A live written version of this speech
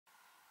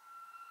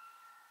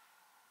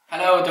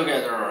Hello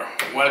together,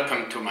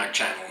 welcome to my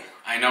channel.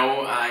 I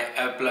know I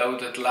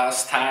uploaded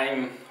last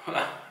time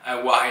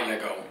a while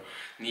ago,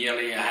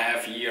 nearly a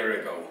half year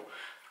ago,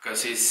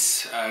 because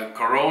it's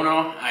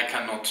Corona, I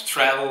cannot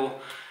travel,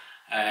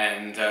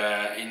 and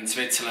in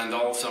Switzerland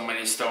also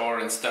many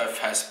stores and stuff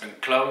has been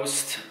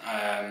closed.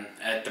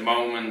 At the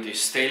moment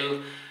is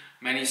still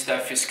many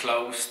stuff is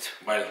closed.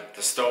 Well,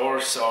 the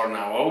stores are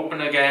now open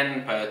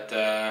again, but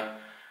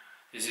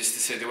this is the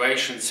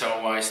situation,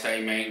 so I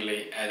stay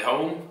mainly at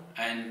home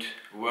and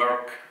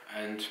work,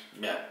 and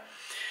yeah.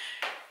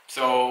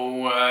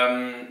 So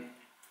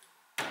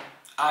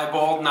I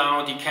bought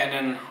now the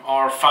Canon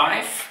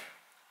R5,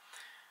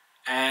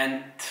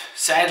 and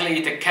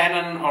sadly the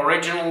Canon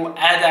original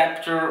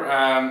adapter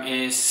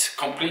is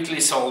completely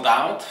sold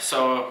out,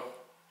 so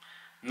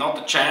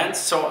not a chance.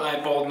 So I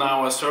bought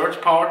now a third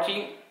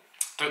party,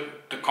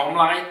 the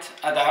Comlight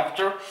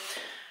adapter,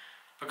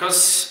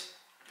 because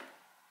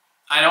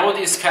I know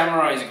this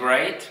camera is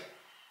great,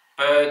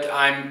 but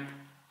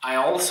I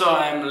also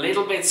am a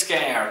little bit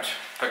scared,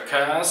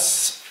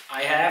 because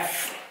I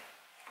have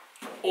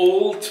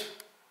old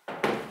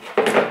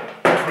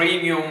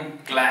premium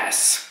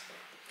glass,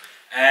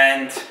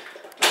 and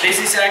this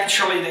is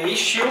actually the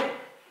issue.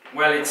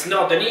 Well, it's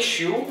not an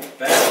issue,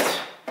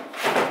 but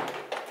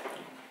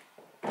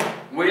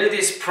will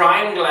this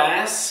prime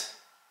glass,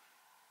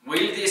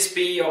 will this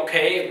be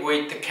okay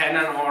with the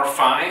Canon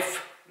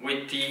R5,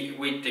 with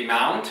the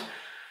mount?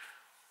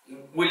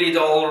 Will it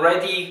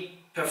already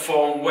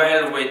perform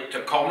well with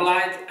the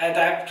Comlight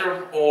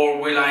adapter,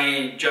 or will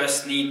I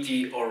just need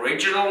the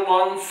original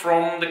one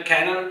from the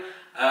Canon?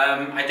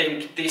 I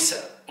think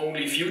this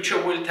only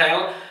future will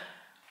tell.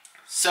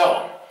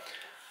 So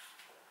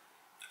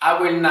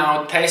I will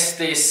now test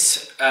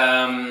this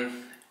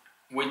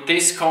with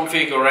this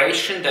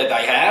configuration that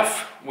I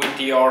have, with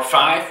the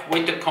R5,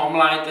 with the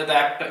Comlight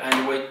adapter,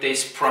 and with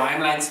this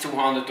prime lens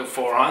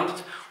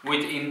 200-400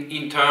 with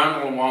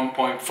internal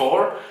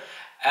 1.4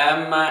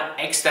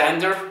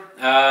 extender.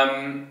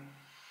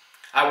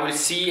 I will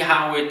see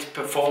how it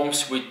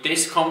performs with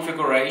this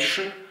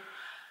configuration.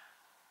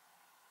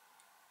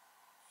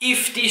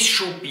 If this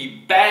should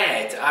be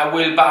bad, I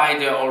will buy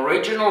the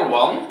original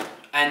one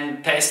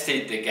and test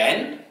it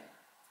again,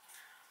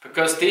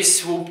 because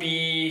this will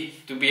be,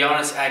 to be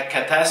honest, a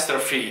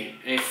catastrophe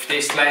if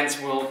this lens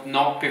will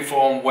not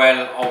perform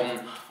well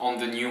on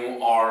the new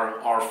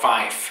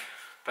R5.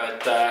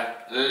 But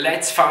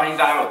let's find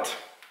out.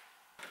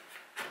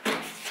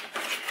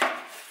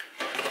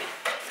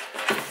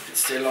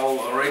 Still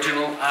all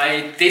original.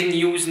 I didn't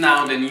use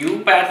now the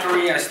new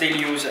battery, I still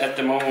use at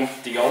the moment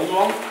the old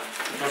one,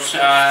 because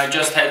I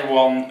just had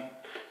one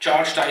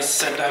charged. I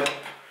set up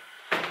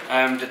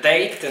the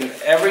date and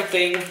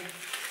everything,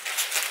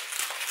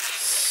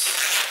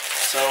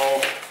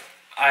 so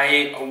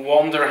I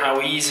wonder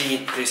how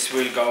easy this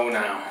will go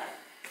now.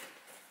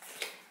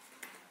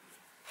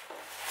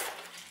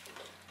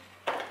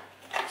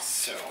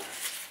 So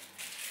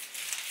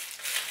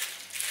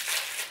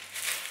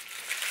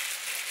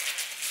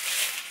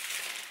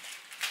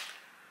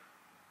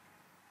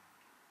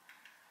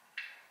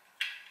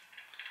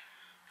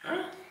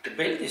the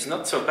build is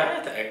not so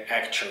bad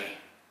actually.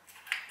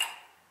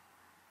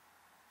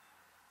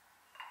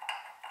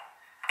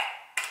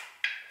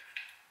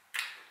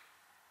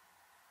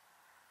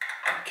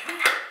 Okay,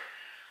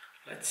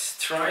 let's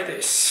try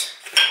this.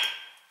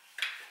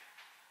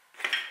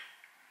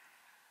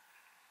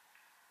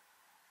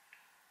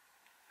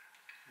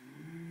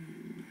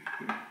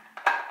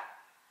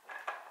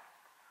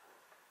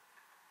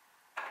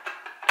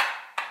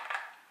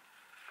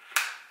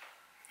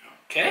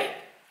 Okay,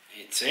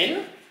 it's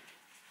in.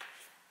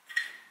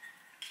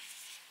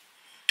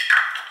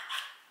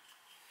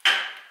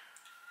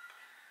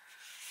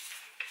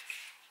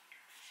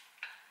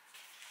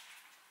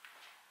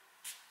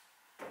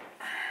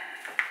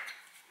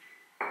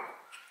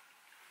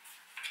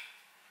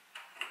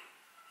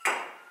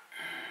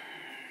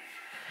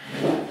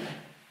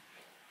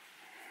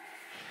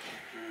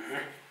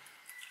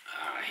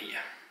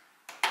 Here.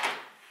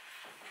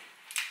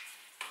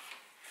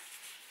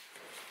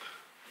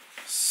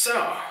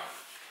 So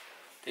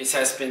this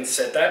has been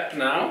set up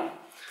now.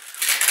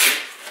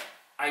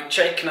 I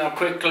check now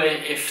quickly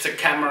if the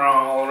camera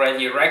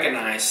already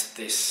recognized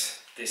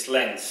this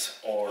lens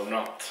or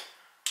not.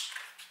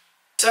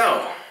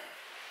 So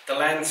the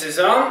lens is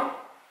on.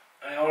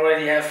 I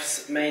already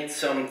have made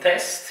some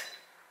tests.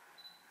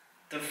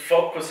 The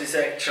focus is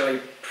actually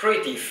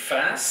pretty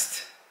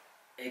fast,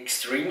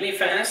 extremely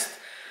fast.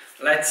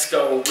 Let's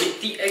go with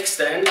the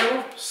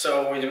extender,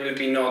 so it will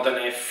be not an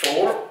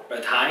f4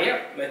 but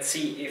higher. Let's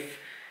see if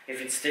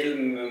it still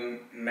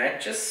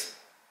matches.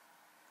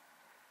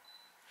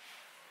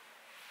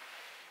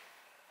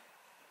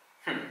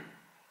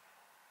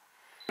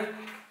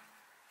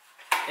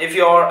 If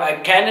you're a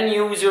Canon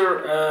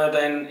user,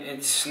 then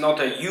it's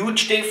not a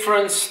huge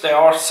difference. There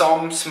are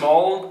some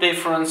small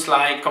difference,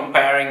 like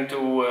comparing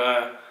to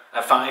a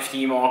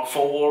 5D Mark IV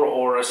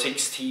or a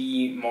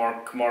 6D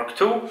Mark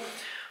II.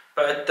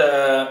 But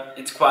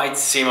it's quite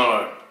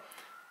similar.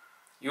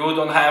 you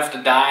don't have the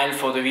dial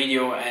for the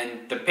video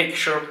and the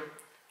picture.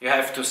 You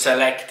have to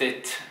select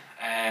it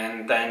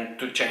and then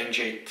to change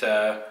it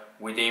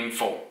with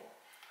info.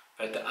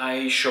 But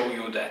I show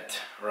you that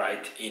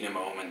right in a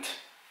moment.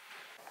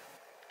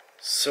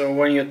 So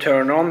when you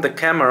turn on the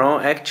camera,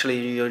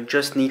 actually you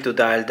just need to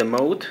dial the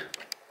mode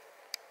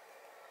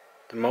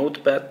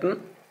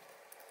button,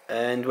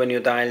 and when you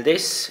dial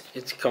this,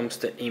 it comes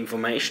the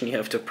information. You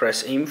have to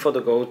press info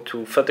to go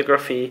to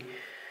photography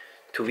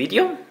to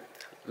video.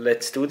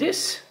 Let's do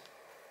this.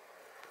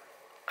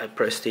 I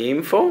press the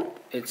info,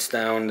 it's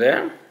down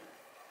there,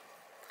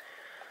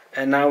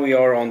 and now we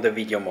are on the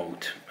video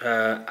mode,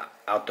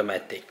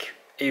 automatic.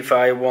 If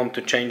I want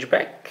to change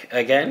back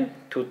again,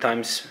 2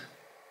 times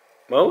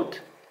mode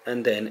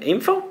and then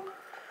info,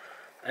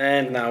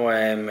 and now I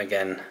am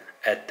again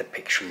at the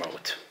picture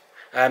mode.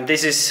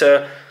 This is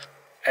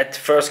at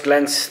first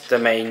glance the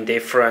main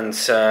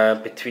difference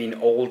between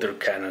older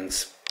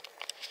Canons.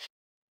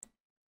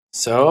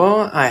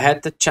 So I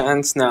had the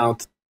chance now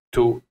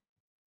to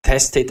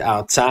test it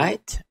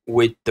outside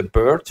with the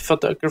bird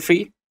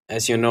photography.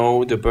 As you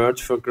know, the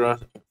bird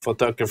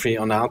photography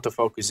on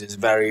autofocus is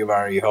very,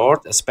 very hard,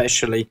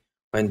 especially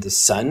when the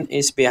sun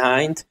is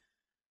behind.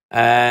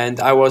 And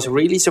I was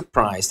really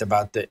surprised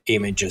about the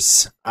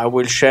images. I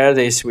will share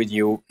this with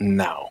you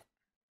now.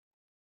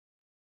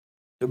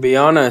 To be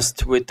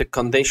honest, with the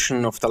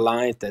condition of the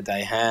light that I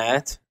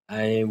had,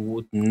 I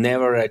would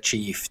never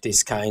achieve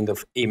this kind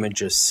of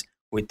images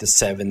with the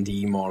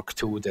 7D Mark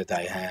II that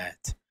I had,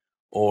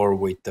 or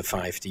with the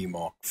 5D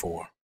Mark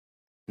IV.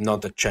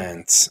 Not a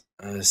chance.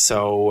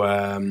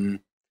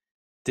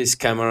 This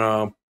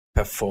camera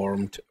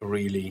performed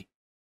really,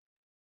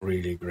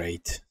 really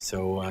great.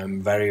 So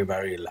I'm very,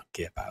 very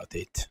lucky about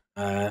it.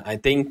 I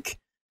think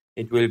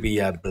it will be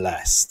a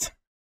blast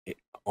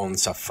on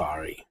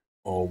safari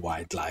or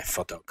wildlife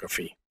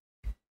photography.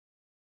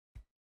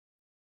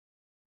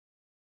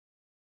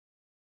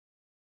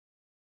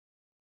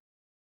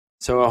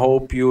 So I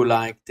hope you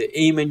like the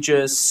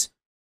images.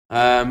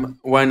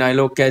 When I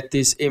look at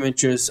these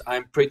images,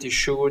 I'm pretty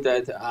sure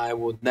that I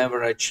would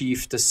never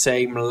achieve the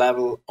same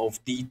level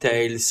of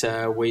details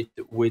with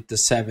the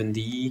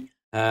 7D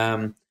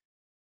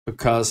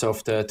because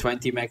of the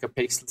 20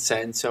 megapixel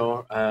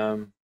sensor.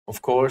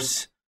 Of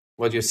course,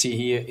 what you see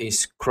here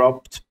is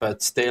cropped,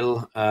 but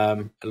still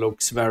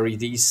looks very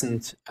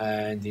decent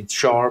and it's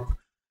sharp.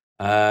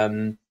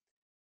 To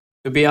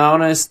be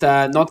honest,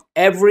 not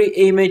every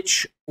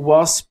image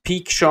was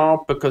peak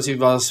sharp because it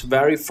was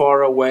very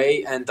far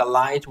away and the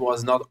light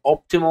was not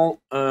optimal,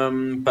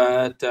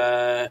 but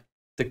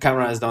the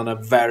camera has done a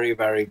very,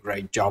 very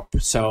great job.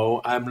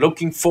 So I'm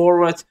looking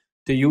forward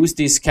to use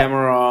this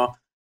camera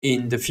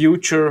in the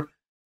future,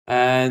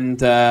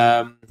 and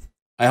I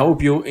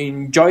hope you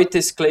enjoyed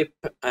this clip,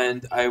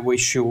 and I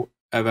wish you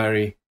a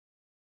very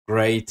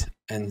great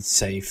and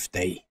safe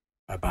day.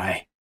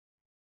 Bye-bye.